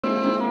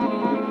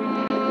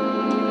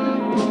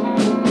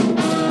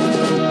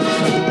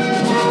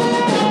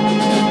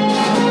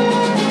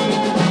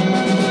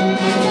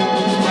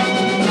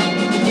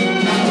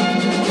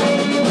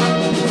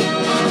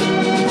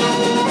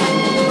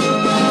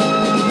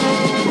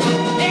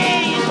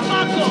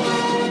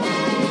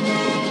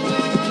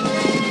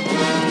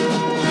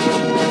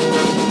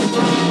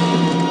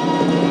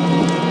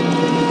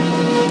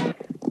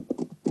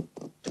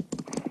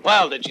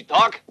Well, did she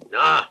talk?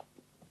 Nah.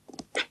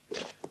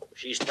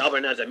 She's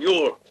stubborn as a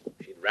mule.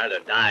 She'd rather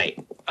die.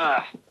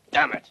 Ah,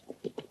 damn it.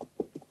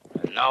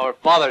 And now her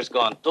father's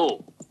gone,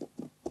 too.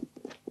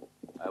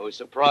 I was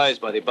surprised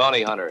by the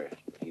bounty hunter.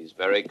 He's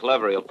very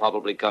clever. He'll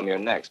probably come here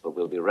next, but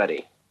we'll be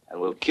ready. And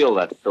we'll kill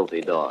that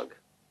filthy dog.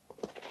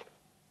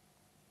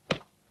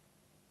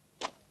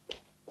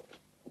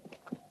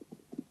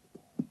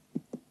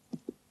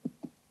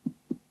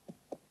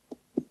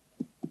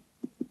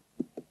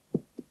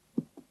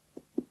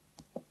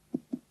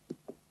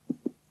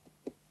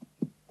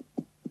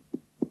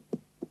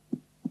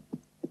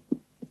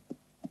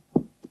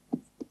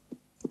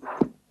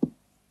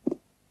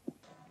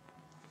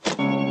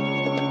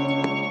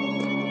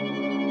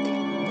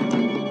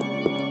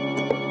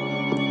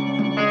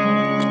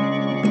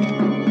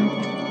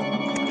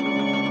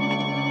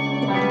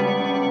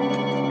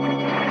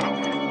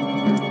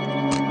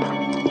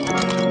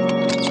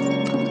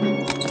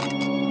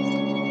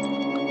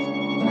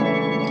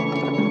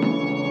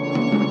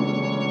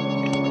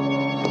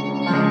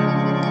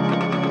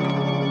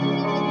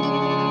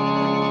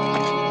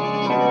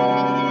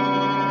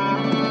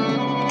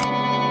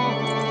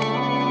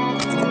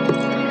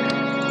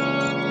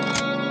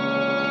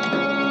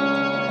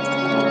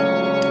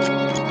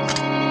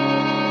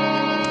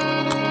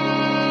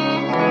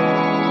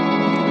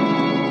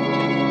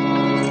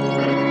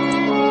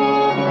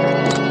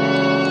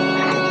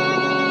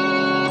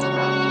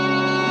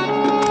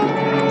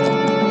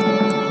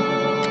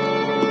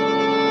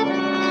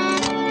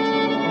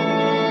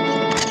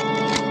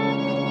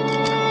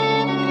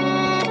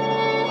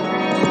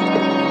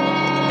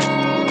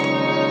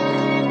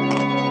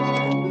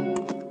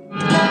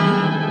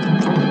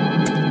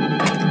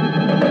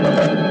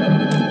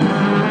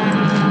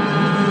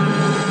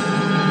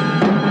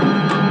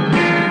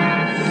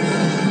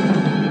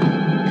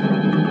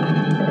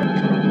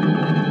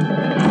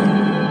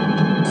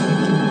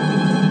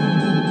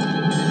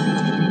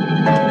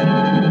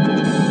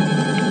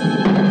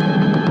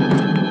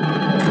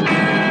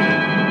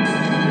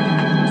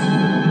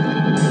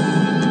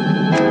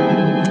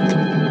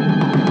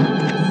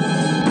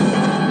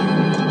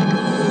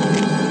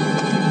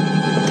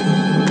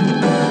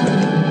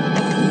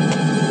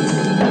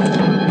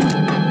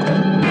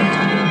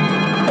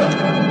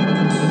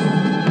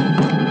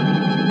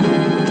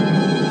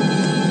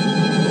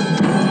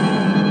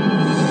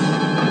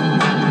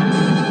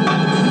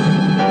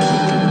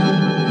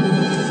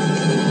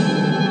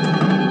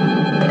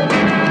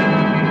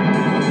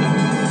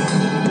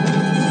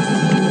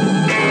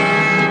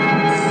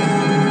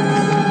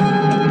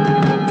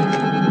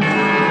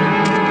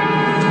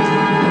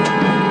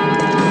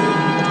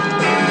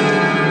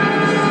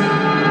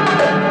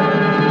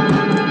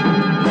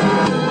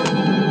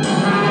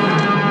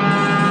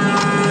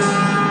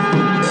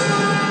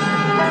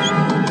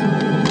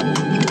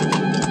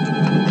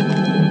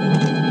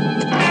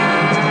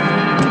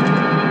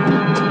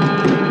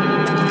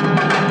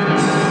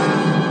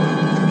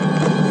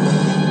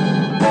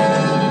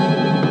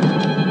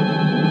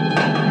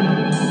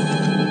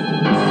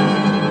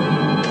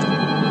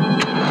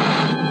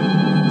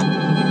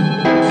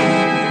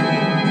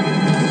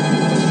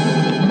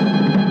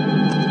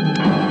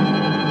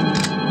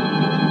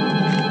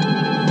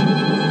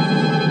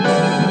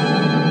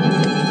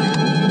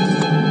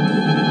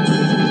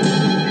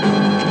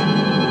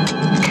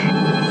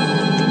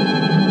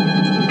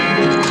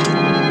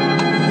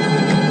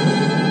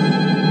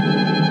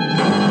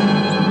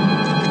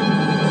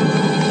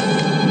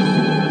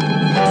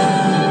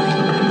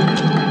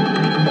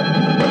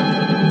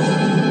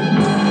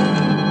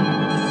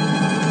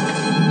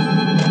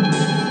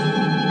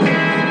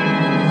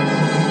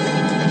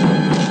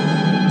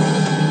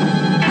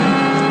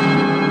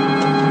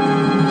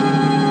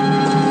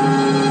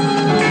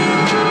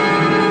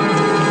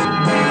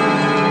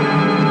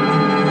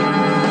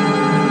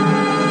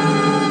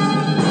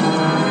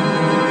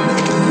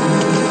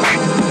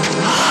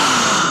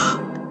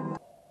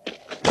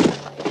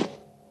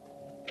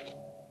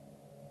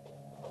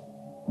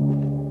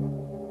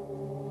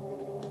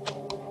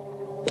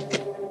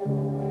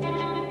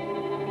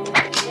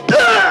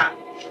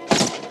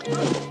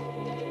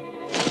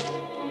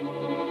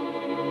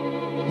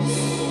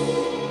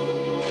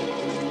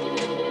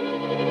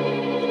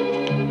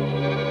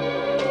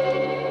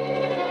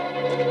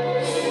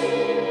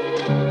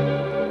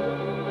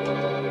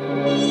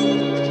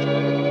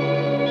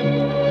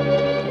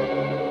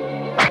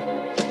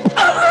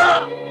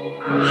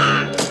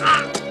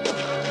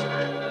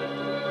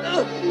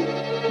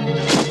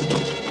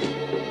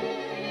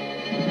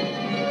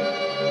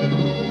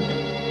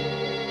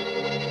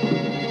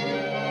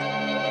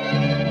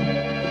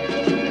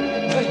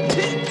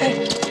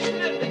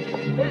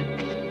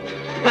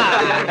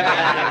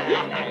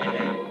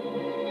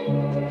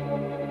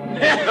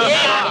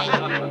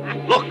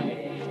 Look!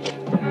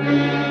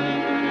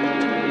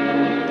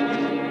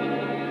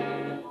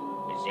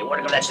 It's the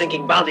work of that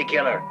stinking bounty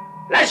killer.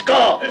 Let's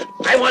go!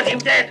 I want him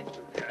dead!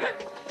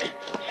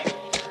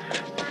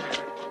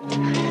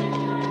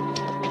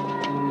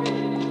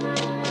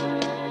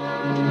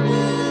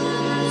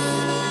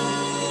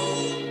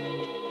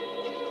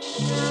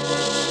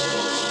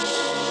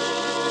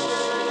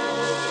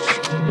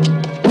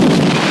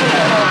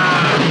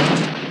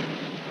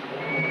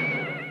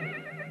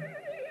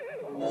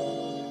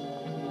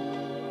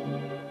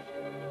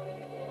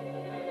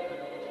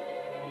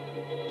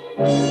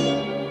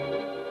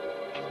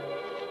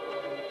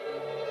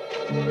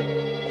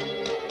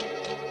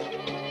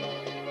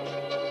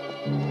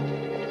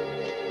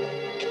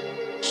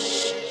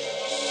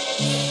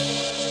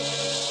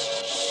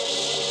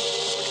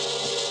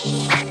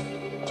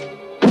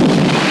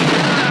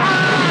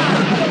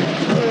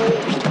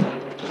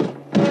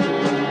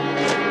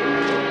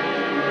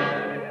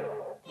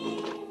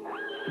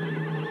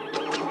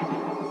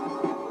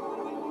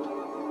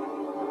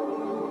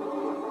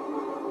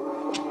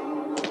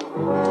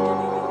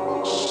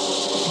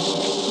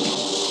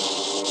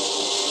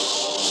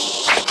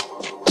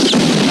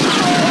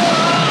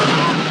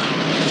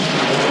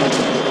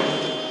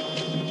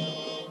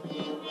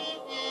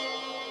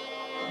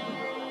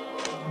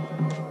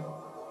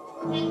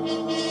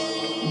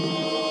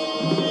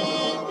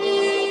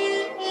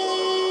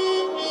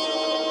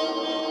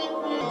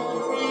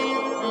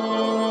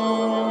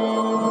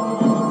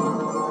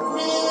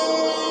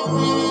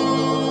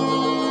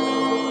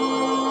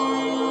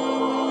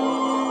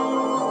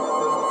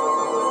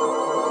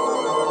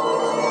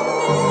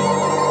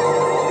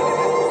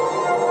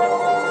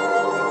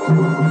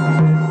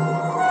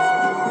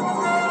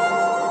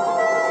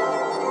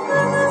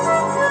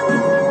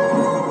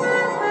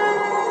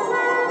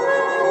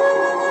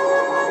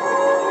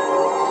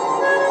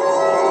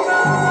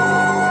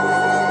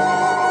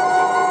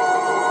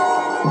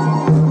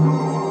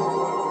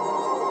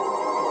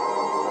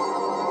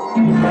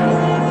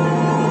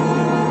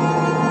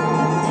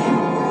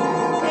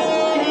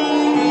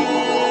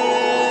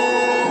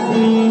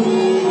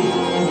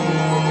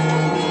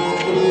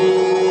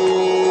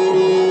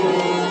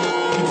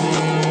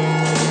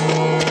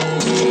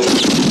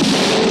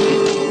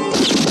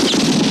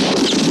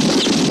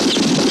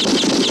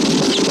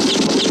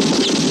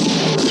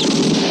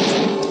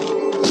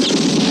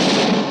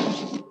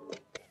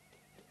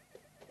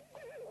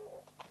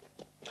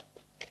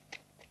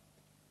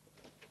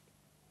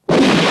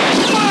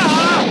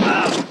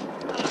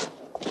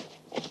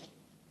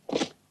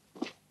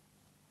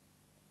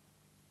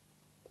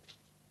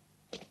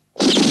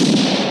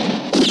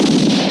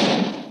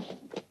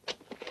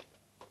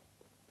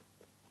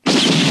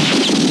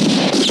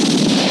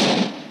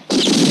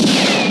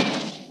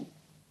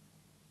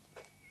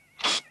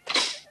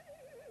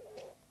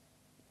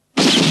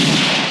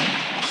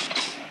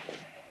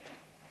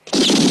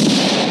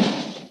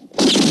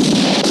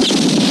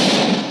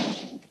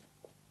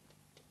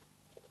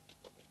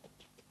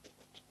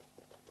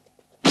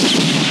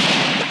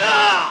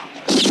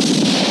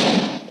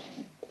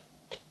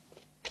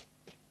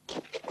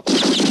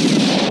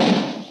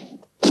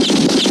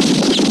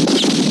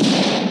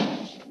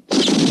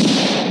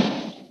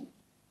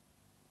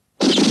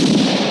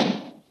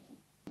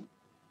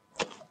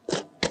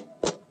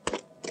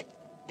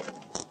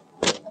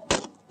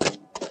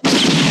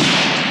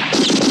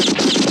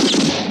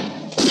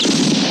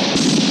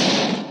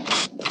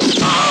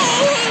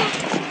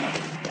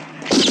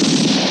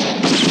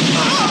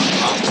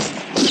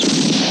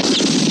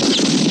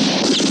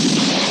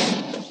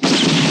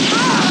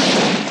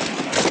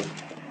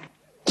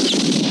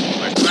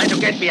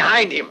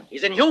 Behind him.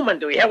 He's inhuman.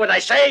 Do you hear what I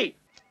say?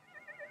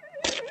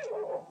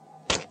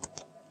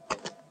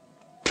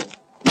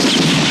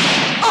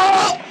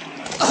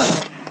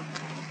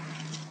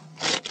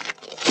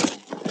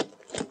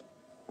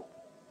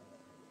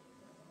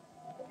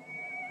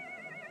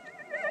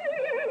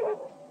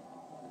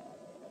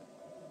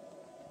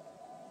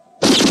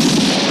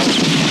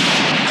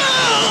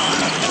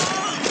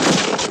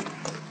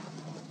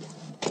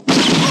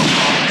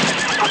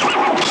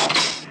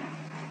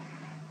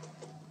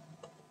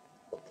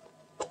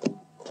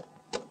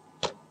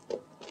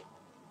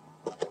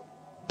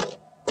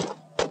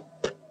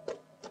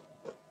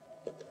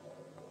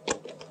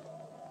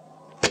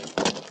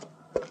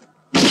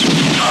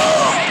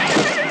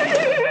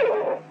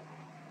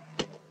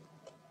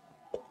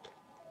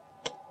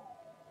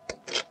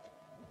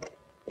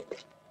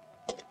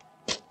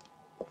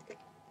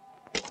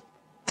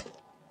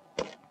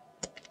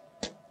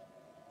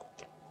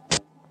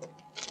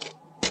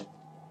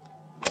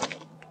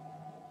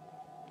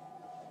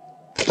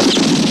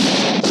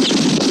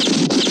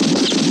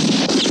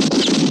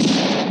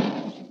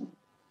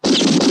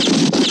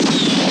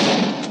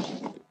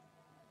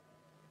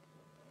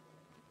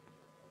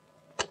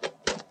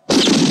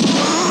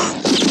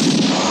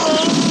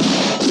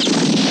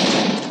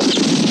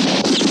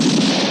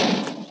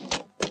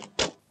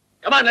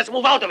 Come on, let's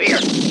move out of here.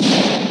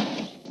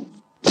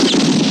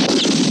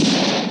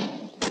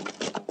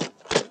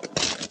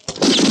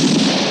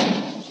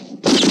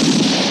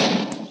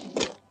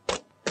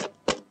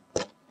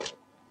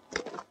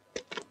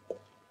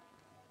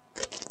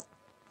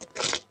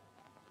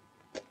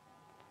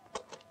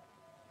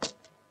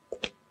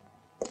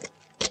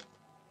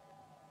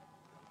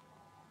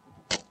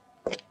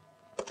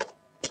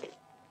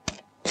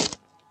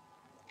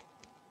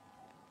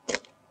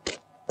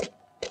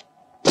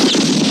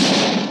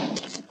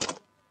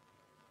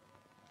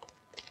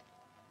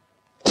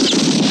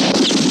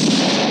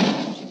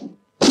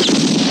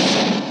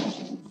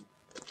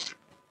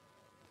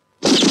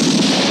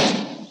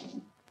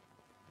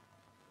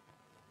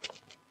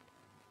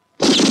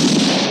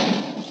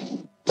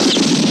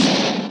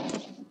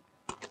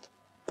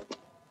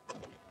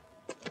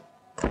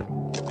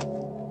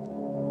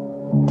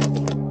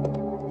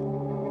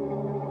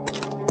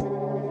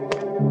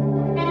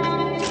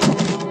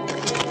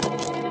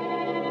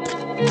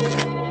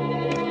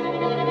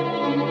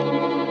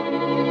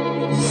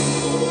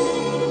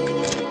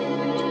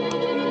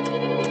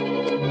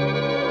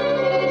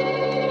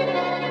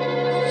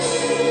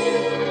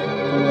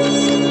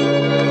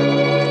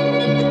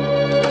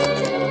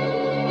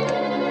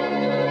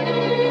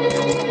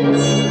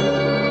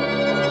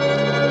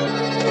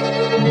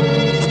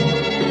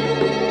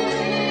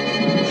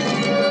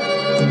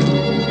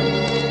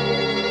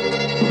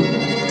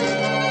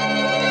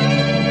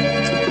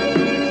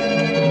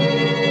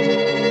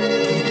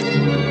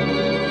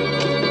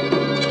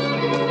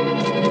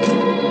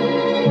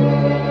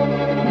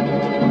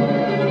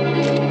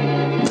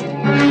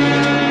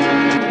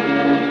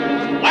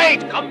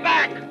 Wait, come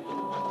back!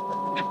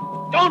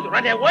 Don't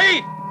run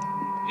away!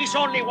 He's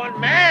only one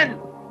man!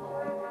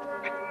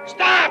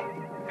 Stop!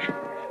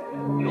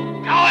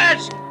 You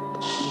cowards!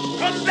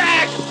 Come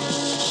back!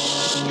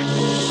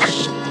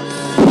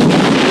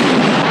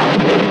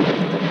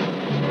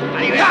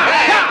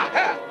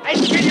 I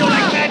kill you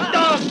like that,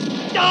 dog!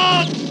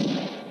 Dog!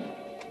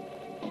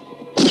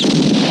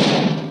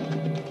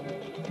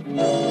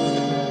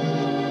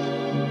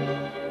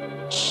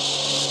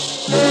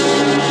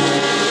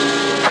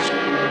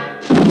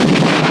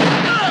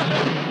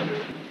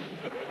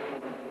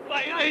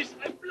 My eyes,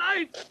 I'm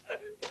blind!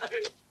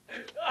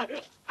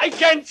 I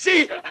can't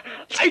see!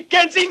 I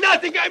can't see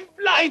nothing! I'm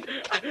blind!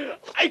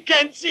 I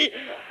can't see!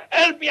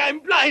 Help me! I'm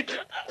blind!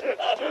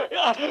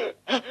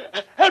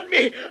 Help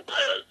me!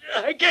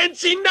 I can't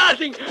see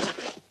nothing!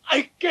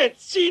 I can't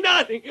see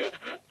nothing!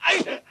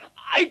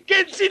 I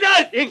can't see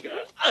nothing!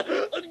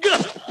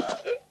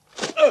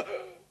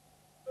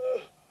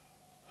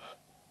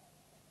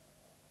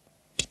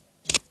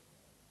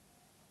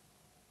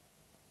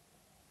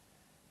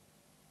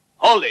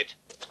 Hold it.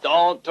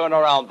 Don't turn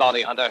around,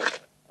 bounty hunter.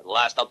 At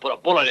last I'll put a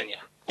bullet in you.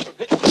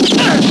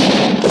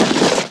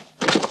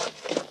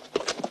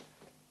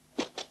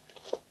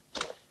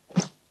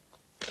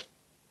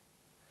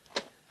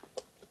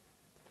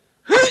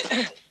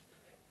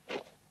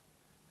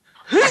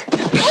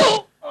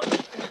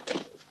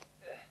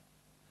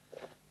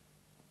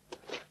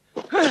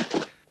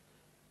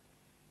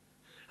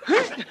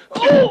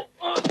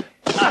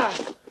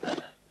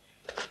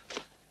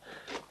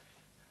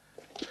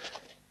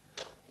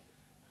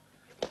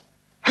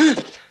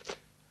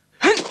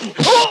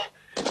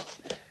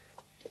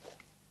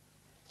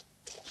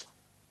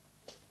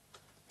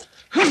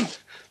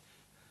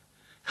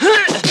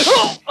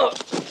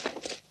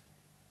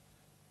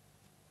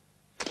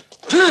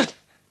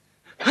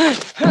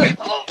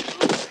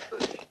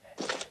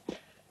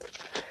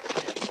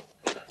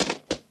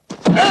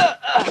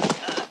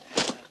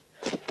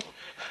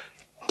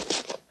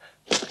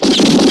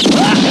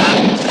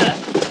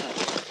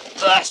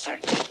 Bastard!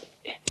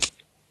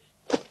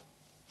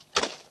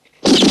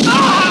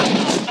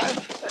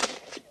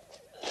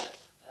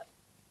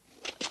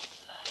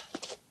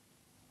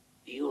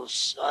 You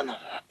son of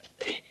a...